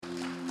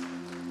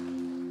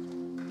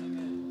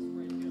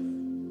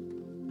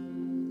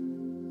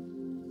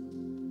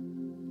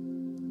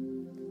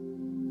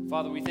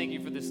Father, we thank you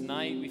for this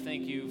night. We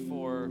thank you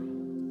for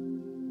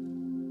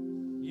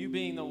you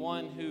being the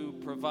one who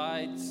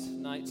provides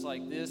nights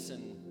like this.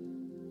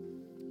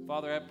 And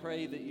Father, I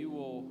pray that you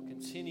will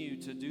continue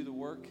to do the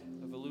work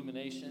of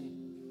illumination.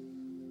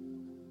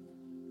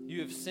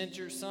 You have sent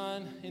your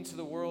Son into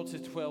the world to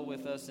dwell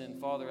with us. And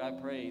Father, I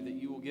pray that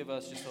you will give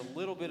us just a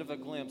little bit of a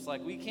glimpse.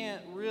 Like we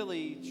can't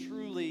really,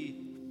 truly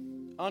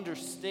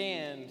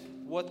understand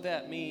what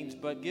that means,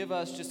 but give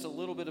us just a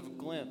little bit of a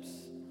glimpse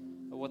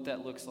of what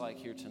that looks like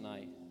here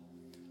tonight.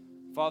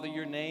 Father,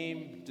 your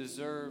name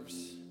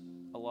deserves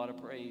a lot of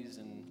praise,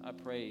 and I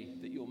pray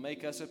that you'll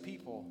make us a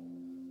people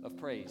of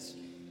praise.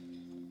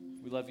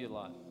 We love you a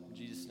lot. In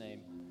Jesus'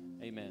 name,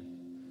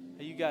 amen.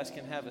 Hey, you guys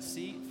can have a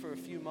seat for a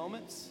few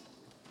moments.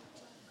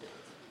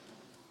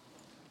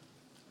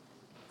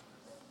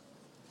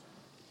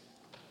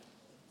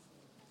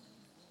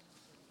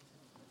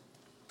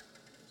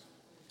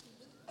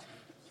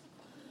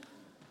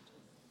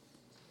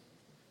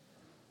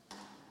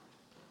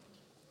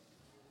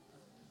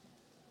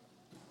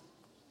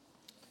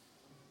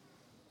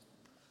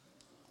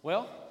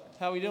 Well,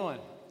 how we doing?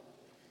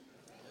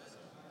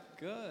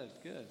 Good.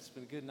 It's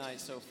been a good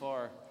night so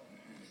far.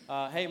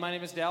 Hey, my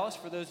name is Dallas.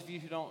 For those of you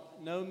who don't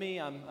know me,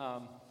 I'm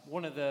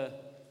one of the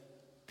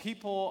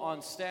people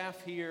on staff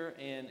here,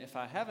 and if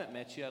I haven't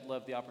met you, I'd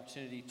love the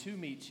opportunity to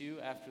meet you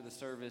after the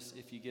service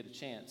if you get a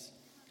chance.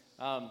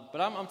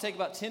 But I'm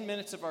taking about 10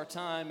 minutes of our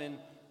time, and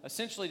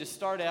essentially to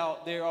start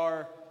out, there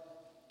are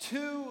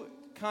two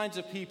kinds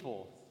of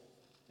people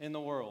in the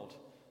world.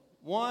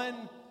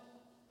 One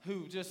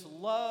who just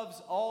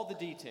loves all the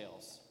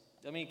details.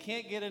 I mean,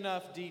 can't get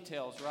enough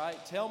details, right?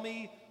 Tell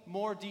me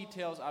more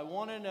details. I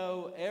want to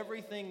know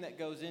everything that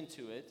goes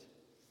into it.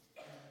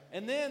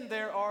 And then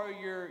there are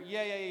your,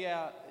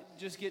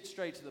 just get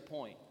straight to the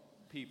point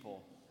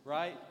people,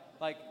 right?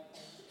 Like,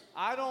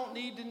 I don't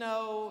need to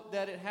know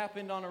that it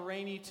happened on a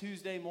rainy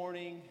Tuesday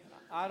morning.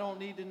 I don't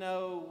need to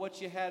know what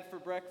you had for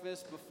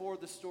breakfast before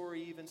the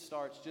story even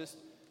starts. Just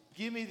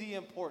give me the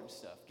important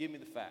stuff. Give me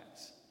the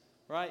facts,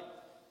 right?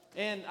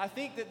 And I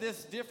think that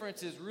this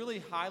difference is really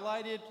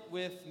highlighted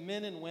with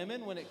men and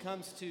women when it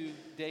comes to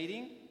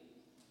dating.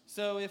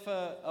 So if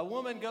a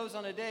woman goes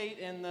on a date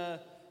and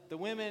the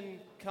women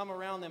come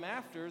around them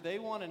after, they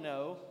want to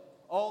know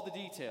all the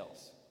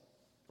details,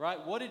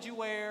 right? What did you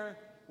wear?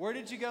 Where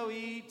did you go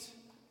eat?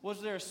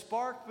 Was there a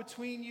spark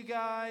between you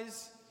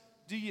guys?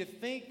 Do you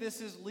think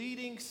this is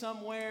leading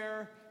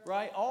somewhere,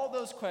 right? All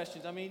those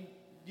questions. I mean,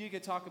 you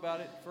could talk about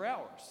it for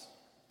hours.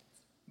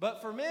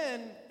 But for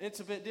men, it's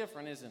a bit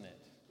different, isn't it?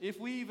 If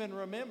we even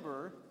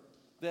remember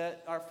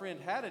that our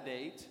friend had a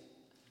date,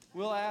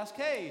 we'll ask,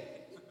 hey,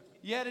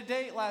 you had a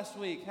date last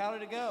week. How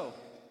did it go?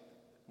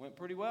 Went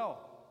pretty well.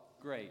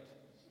 Great.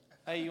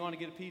 Hey, you want to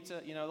get a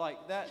pizza? You know,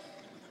 like that.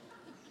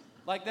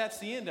 Like that's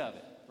the end of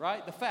it,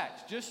 right? The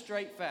facts, just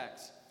straight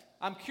facts.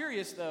 I'm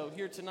curious, though,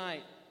 here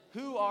tonight,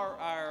 who are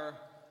our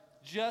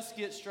just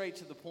get straight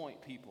to the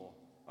point people?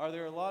 Are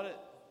there a lot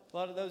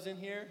of those in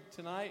here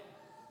tonight?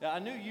 Yeah, I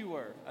knew you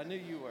were.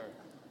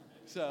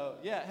 So,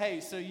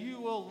 so you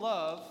will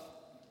love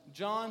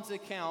John's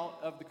account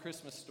of the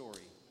Christmas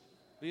story.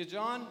 Because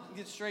John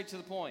gets straight to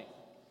the point.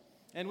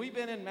 And we've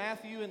been in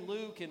Matthew and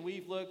Luke, and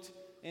we've looked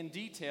in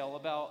detail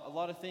about a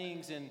lot of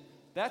things, and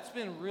that's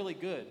been really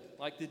good.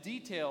 Like, the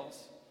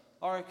details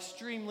are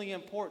extremely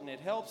important.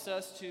 It helps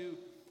us to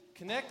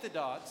connect the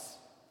dots,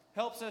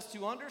 helps us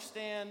to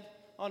understand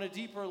on a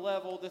deeper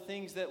level the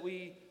things that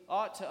we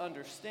ought to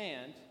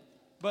understand.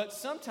 But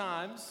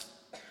sometimes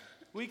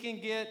we can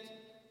get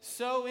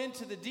so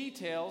into the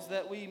details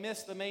that we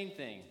miss the main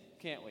thing,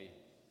 can't we?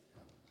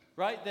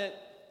 Right?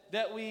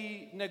 That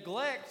we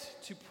neglect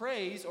to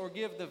praise or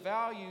give the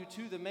value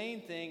to the main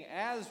thing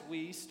as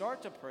we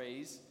start to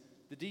praise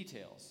the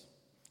details.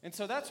 And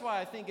so that's why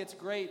I think it's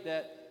great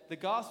that the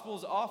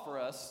Gospels offer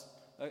us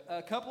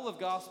a couple of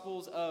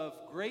Gospels of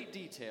great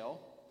detail,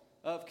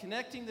 of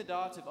connecting the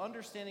dots, of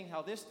understanding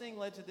how this thing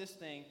led to this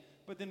thing,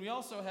 but then we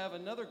also have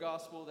another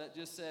Gospel that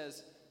just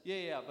says,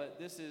 but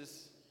this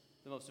is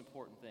the most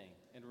important thing,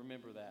 and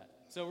remember that.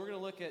 So we're going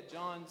to look at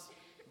John's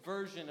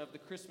version of the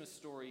Christmas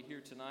story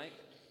here tonight,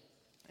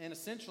 and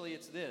essentially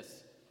it's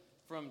this.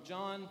 From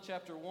John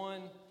chapter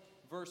 1,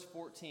 verse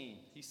 14,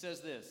 he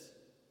says this.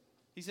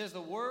 He says,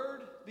 "The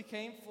Word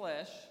became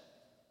flesh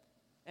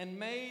and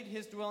made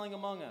his dwelling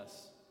among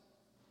us."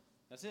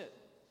 That's it.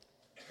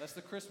 That's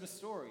the Christmas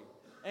story.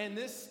 And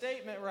this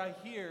statement right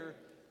here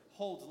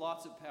holds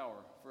lots of power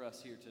for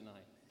us here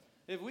tonight.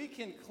 If we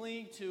can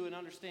cling to and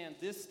understand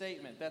this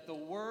statement, that the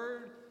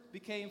Word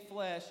became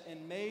flesh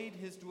and made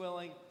his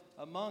dwelling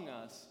among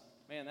us,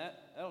 man,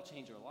 that'll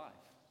change our life.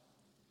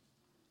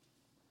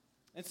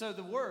 And so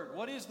the Word,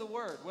 what is the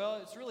Word? Well,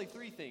 it's really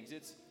three things.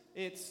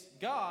 It's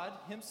God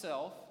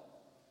himself,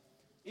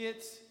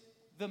 it's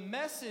the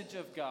message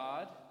of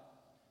God,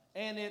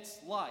 and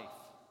it's life.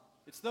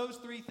 It's those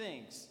three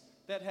things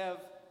that have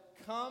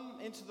come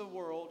into the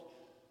world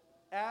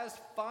as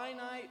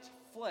finite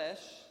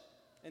flesh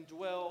and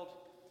dwelled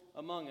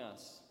among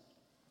us.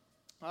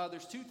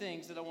 There's two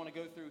things that I want to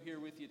go through here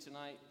with you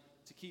tonight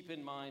to keep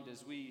in mind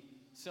as we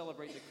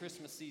celebrate the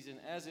Christmas season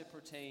as it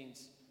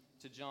pertains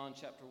to John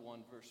chapter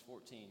 1, verse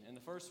 14. And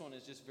the first one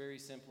is just very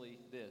simply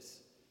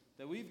this,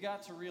 that we've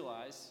got to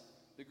realize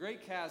the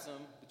great chasm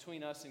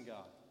between us and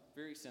God,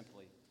 very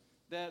simply,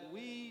 that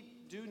we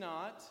do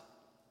not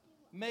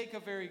make a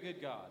very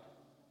good God,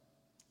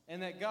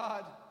 and that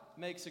God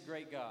makes a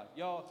great God.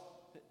 Y'all,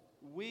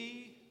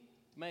 we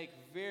make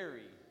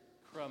very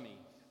crummy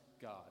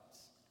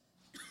gods.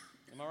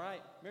 Am I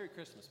right? Merry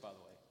Christmas, by the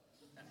way.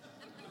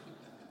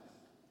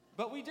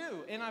 But we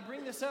do, and I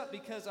bring this up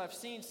because I've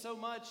seen so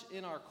much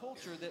in our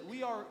culture that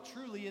we are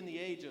truly in the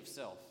age of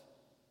self.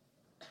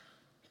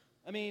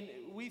 I mean,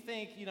 we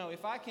think,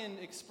 if I can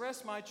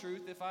express my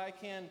truth, if I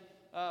can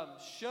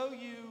show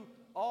you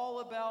all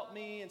about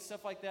me and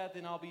stuff like that,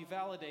 then I'll be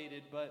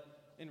validated. But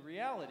in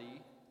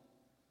reality,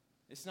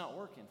 it's not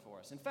working for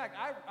us. In fact,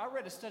 I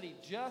read a study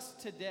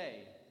just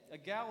today, a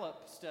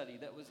Gallup study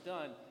that was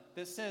done,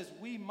 that says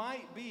we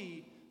might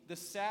be the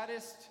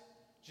saddest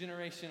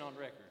generation on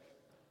record.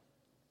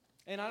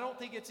 And I don't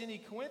think it's any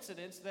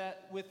coincidence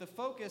that with the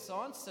focus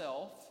on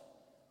self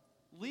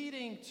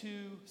leading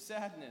to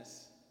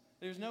sadness,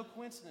 there's no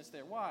coincidence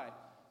there. Why?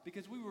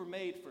 Because we were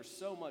made for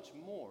so much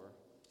more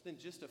than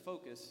just to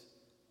focus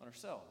on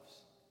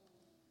ourselves.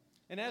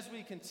 And as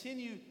we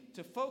continue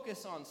to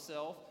focus on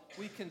self,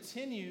 we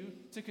continue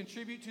to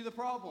contribute to the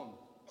problem.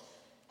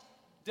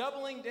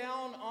 Doubling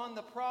down on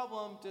the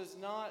problem does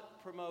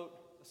not promote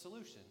a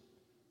solution,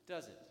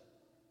 does it?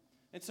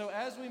 And so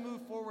as we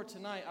move forward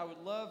tonight, I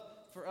would love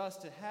for us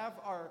to have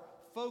our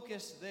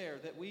focus there,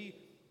 that we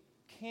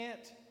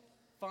can't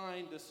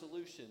find the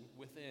solution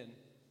within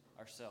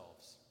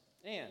ourselves.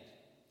 And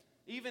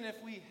even if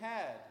we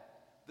had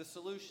the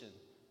solution,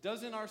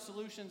 doesn't our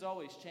solutions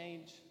always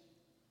change?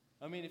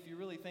 I mean, if you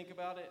really think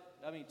about it,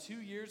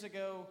 2 years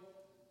ago,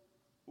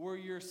 were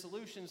your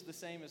solutions the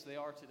same as they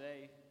are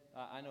today?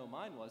 I know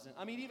mine wasn't.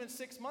 Even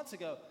 6 months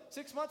ago.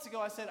 6 months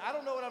ago, I said, I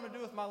don't know what I'm going to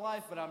do with my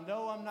life, but I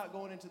know I'm not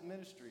going into the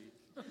ministry.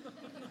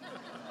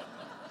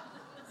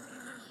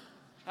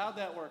 How'd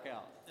that work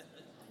out?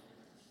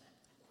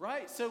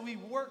 Right? So we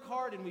work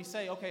hard and we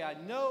say, okay, I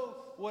know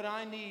what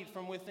I need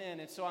from within,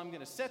 and so I'm going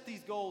to set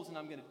these goals and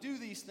I'm going to do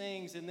these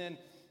things, and then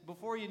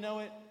before you know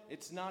it,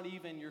 it's not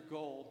even your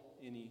goal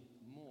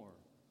anymore.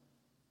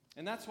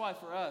 And that's why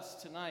for us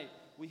tonight,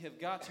 we have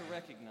got to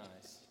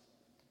recognize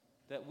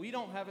that we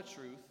don't have a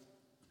truth,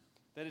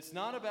 that it's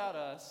not about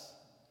us,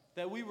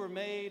 that we were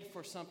made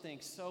for something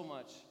so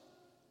much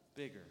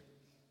bigger.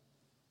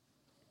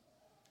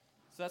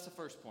 So that's the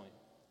first point.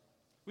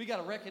 We got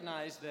to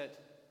recognize that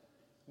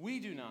we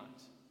do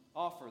not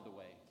offer the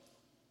way.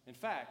 In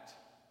fact,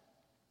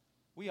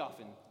 we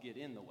often get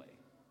in the way.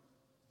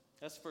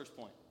 That's the first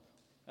point.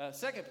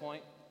 Second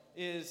point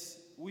is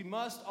we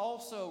must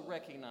also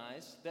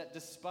recognize that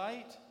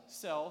despite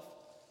self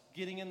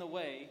getting in the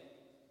way,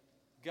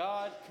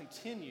 God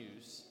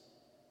continues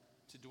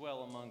to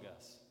dwell among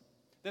us.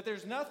 That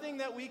there's nothing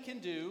that we can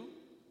do,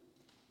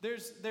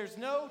 there's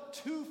no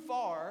too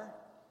far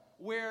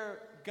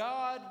where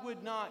God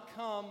would not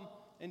come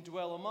and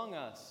dwell among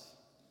us.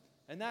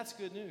 And that's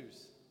good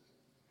news.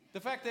 The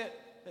fact that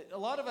a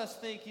lot of us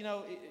think,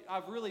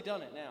 I've really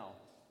done it now.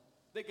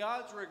 That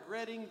God's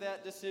regretting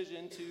that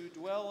decision to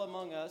dwell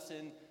among us,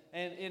 and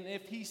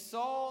if he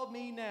saw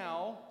me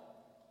now,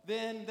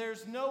 then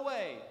there's no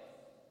way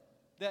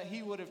that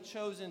he would have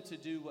chosen to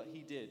do what he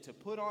did, to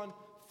put on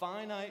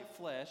finite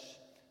flesh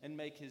and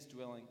make his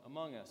dwelling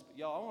among us. But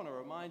y'all, I want to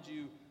remind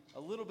you a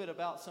little bit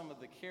about some of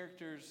the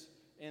characters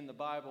in the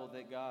Bible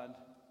that God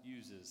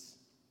uses.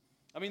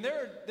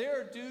 There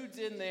are dudes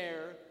in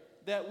there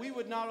that we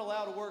would not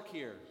allow to work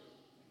here.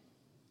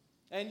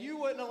 And you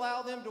wouldn't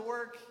allow them to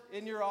work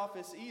in your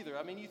office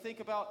either. You think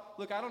about,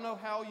 look, I don't know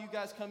how you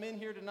guys come in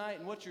here tonight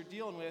and what you're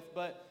dealing with,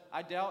 but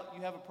I doubt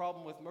you have a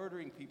problem with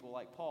murdering people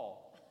like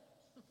Paul.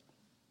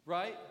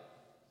 Right?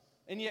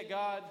 And yet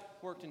God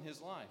worked in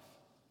his life.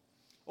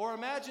 Or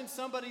imagine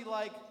somebody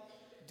like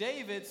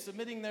David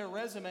submitting their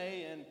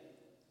resume and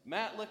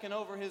Matt looking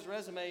over his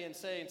resume and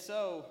saying,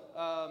 so,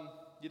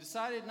 you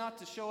decided not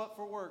to show up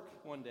for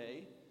work one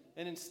day,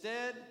 and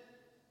instead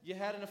you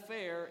had an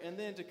affair, and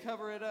then to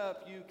cover it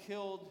up, you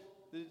killed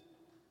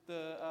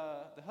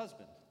the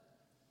husband.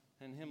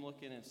 And him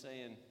looking and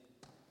saying,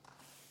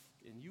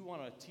 and you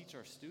want to teach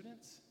our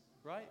students?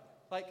 Right?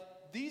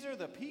 These are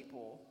the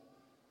people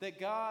that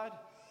God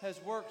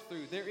has worked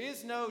through. There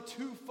is no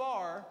too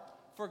far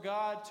for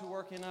God to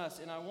work in us.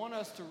 And I want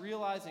us to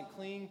realize and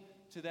cling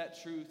to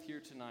that truth here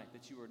tonight,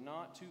 that you are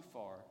not too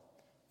far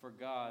for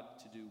God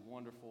to do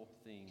wonderful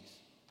things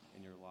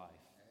in your life.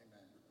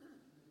 Amen.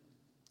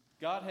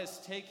 God has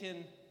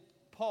taken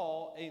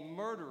Paul, a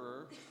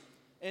murderer,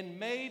 and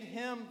made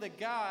him the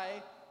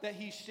guy that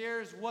he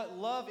shares what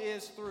love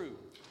is through.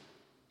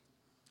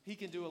 He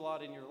can do a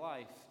lot in your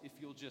life if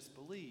you'll just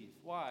believe.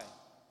 Why?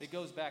 It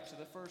goes back to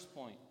the first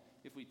point.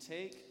 If we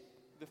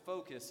take the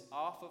focus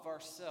off of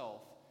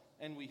ourselves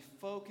and we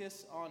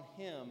focus on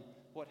him,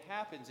 what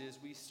happens is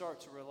we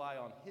start to rely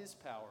on his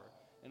power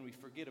and we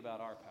forget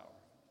about our power.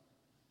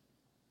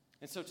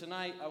 And so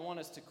tonight, I want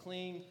us to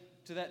cling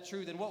to that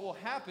truth. And what will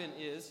happen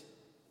is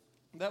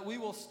that we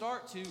will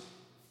start to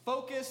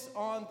focus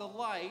on the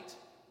light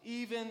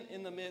even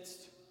in the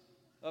midst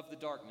of the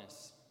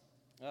darkness.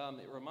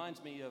 It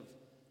reminds me of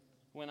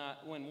when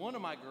one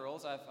of my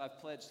girls, I've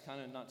pledged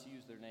kind of not to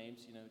use their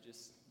names,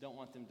 just don't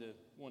want them to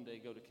one day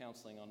go to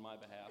counseling on my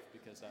behalf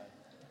because I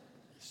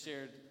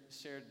shared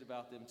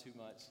about them too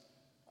much.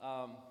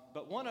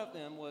 But one of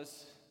them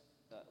was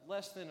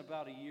less than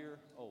about a year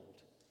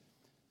old.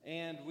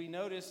 And we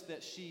noticed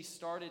that she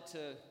started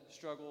to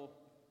struggle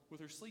with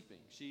her sleeping.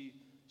 She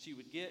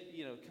would get,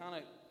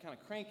 kind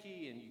of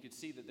cranky, and you could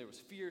see that there was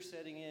fear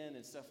setting in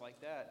and stuff like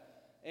that.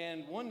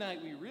 And one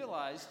night we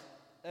realized,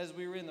 as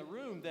we were in the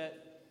room,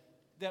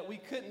 that we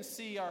couldn't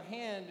see our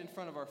hand in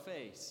front of our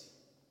face.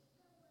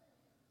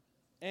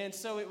 And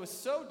so it was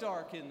so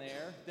dark in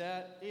there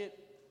that it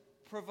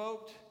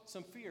provoked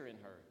some fear in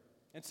her.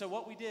 And so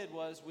what we did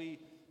was we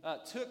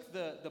took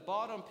the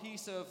bottom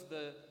piece of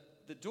the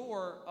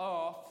door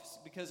off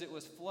because it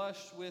was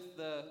flush with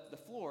the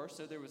floor,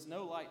 so there was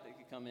no light that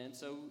could come in.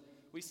 So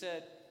we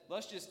said,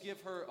 let's just give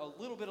her a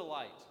little bit of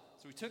light.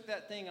 So we took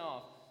that thing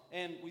off,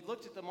 and we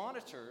looked at the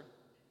monitor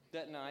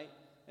that night,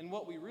 and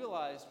what we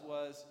realized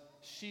was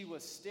she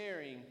was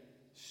staring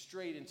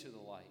straight into the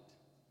light.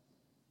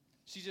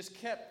 She just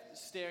kept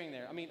staring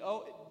there.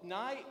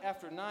 Night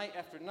after night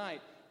after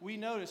night, we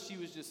noticed she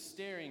was just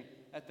staring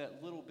at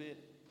that little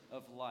bit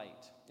of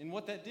light. And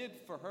what that did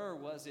for her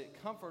was it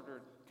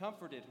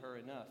comforted her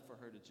enough for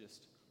her to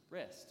just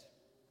rest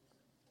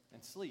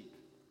and sleep.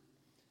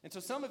 And so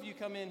some of you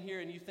come in here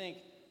and you think,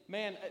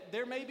 man,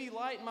 there may be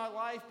light in my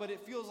life, but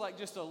it feels like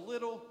just a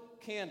little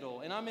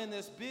candle. And I'm in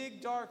this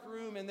big dark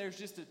room and there's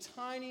just a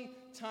tiny,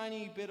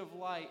 tiny bit of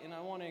light. And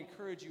I want to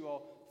encourage you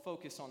all,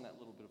 focus on that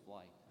little bit of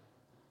light.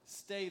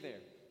 Stay there.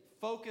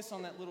 Focus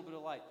on that little bit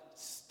of light.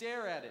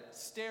 Stare at it,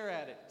 stare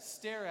at it,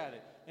 stare at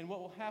it. And what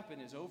will happen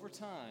is over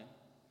time,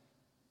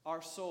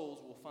 our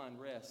souls will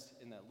find rest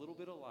in that little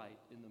bit of light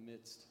in the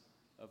midst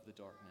of the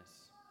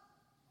darkness.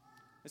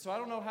 And so I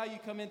don't know how you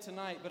come in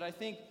tonight, but I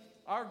think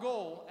our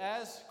goal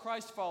as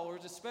Christ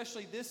followers,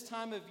 especially this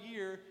time of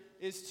year,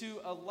 is to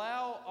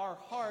allow our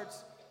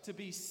hearts to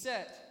be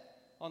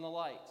set on the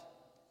light.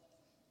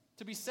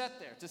 To be set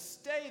there, to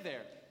stay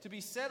there, to be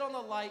set on the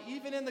light,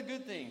 even in the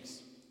good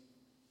things.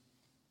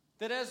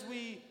 That as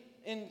we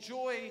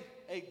enjoy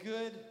a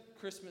good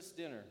Christmas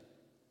dinner,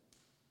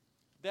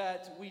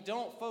 that we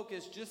don't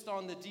focus just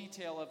on the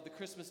detail of the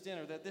Christmas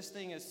dinner, that this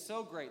thing is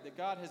so great, that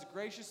God has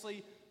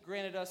graciously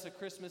granted us a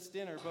Christmas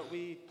dinner, but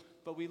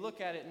we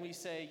look at it and we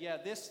say, yeah,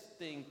 this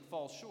thing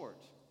falls short.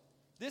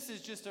 This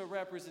is just a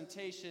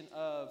representation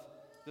of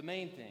the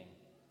main thing,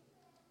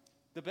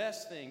 the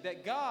best thing,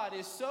 that God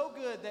is so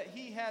good that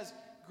he has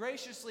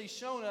graciously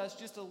shown us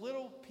just a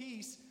little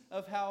piece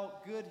of how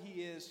good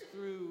he is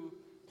through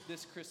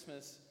this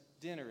Christmas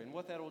dinner. And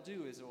what that will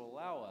do is it will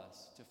allow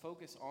us to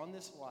focus on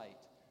this light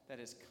that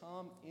has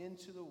come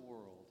into the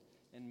world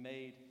and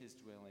made his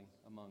dwelling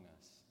among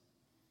us.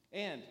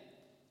 And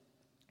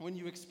when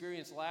you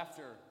experience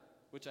laughter,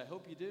 which I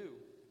hope you do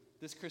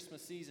this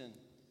Christmas season,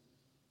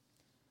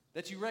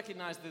 that you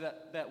recognize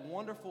that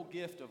wonderful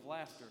gift of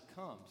laughter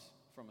comes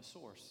from a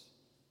source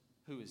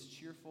who is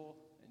cheerful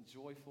and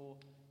joyful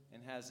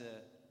and has an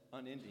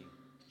unending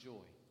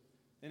joy.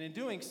 And in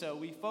doing so,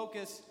 we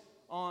focus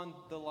on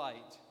the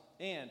light.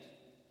 And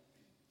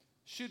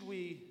should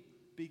we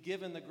be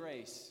given the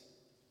grace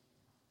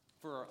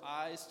for our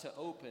eyes to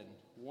open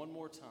one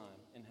more time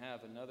and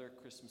have another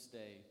Christmas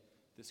day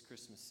this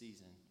Christmas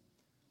season,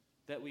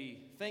 that we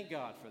thank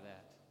God for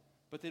that.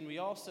 But then we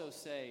also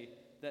say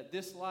that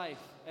this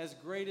life, as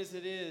great as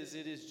it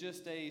is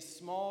just a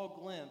small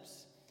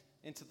glimpse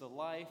into the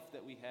life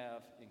that we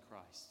have in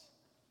Christ.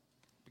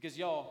 Because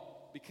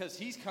y'all, because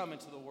he's come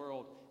into the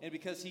world and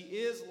because he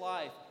is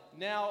life,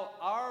 now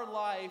our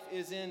life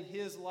is in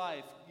his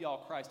life.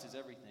 Y'all, Christ is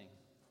everything.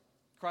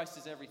 Christ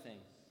is everything.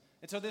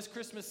 And so this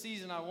Christmas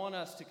season, I want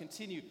us to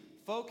continue.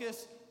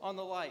 Focus on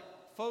the light.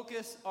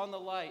 Focus on the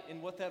light.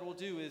 And what that will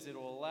do is it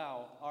will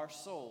allow our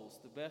souls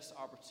the best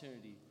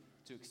opportunity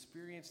to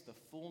experience the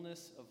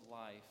fullness of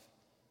life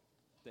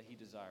that he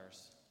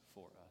desires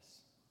for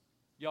us.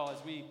 Y'all,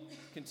 as we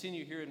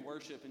continue here in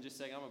worship and just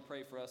saying, I'm going to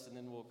pray for us and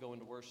then we'll go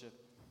into worship.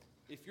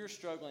 If you're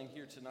struggling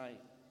here tonight,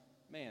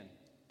 man,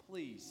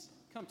 please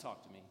come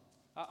talk to me.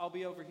 I'll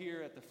be over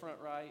here at the front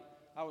right.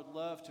 I would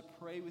love to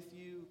pray with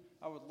you.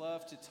 I would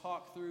love to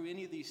talk through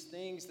any of these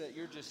things that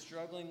you're just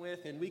struggling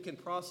with, and we can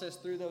process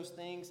through those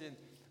things. And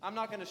I'm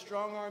not going to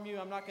strong arm you.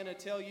 I'm not going to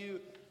tell you,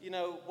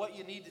 what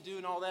you need to do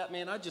and all that.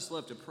 Man, I'd just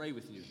love to pray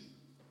with you.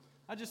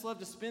 I'd just love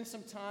to spend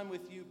some time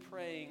with you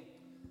praying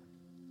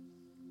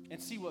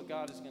and see what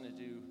God is going to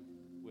do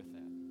with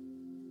that.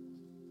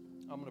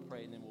 I'm going to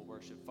pray and then we'll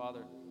worship.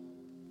 Father,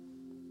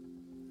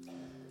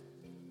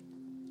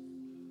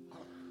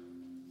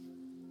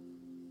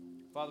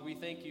 we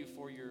thank you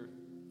for your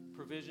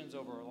provisions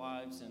over our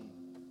lives, and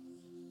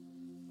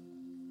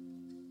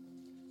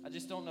I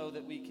just don't know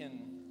that we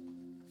can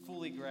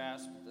fully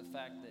grasp the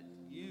fact that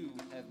you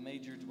have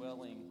made your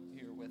dwelling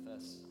here with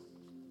us.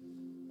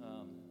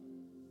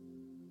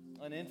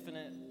 An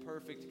infinite,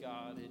 perfect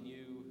God, and you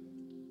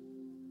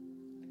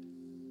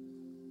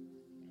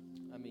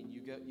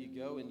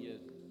go and you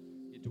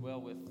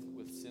dwell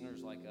with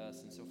sinners like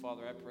us. And so,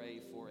 Father, I pray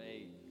for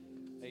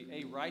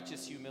a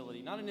righteous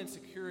humility, not an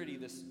insecurity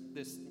this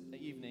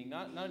evening,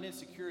 not an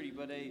insecurity,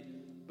 but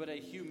a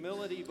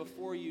humility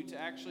before you to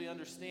actually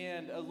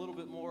understand a little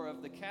bit more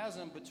of the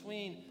chasm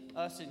between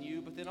us and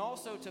you, but then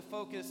also to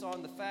focus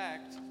on the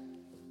fact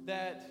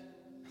that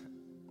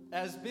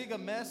as big a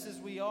mess as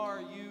we are,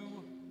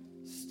 you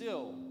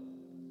still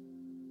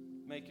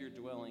make your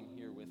dwelling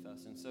here with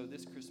us. And so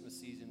this Christmas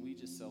season, we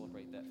just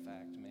celebrate that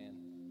fact, man.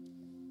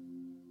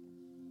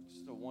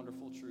 Just a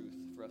wonderful truth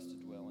for us to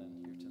dwell in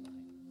here tonight.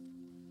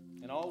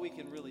 And all we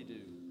can really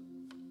do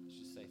is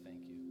just say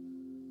thank you.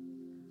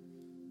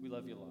 We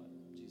love you a lot.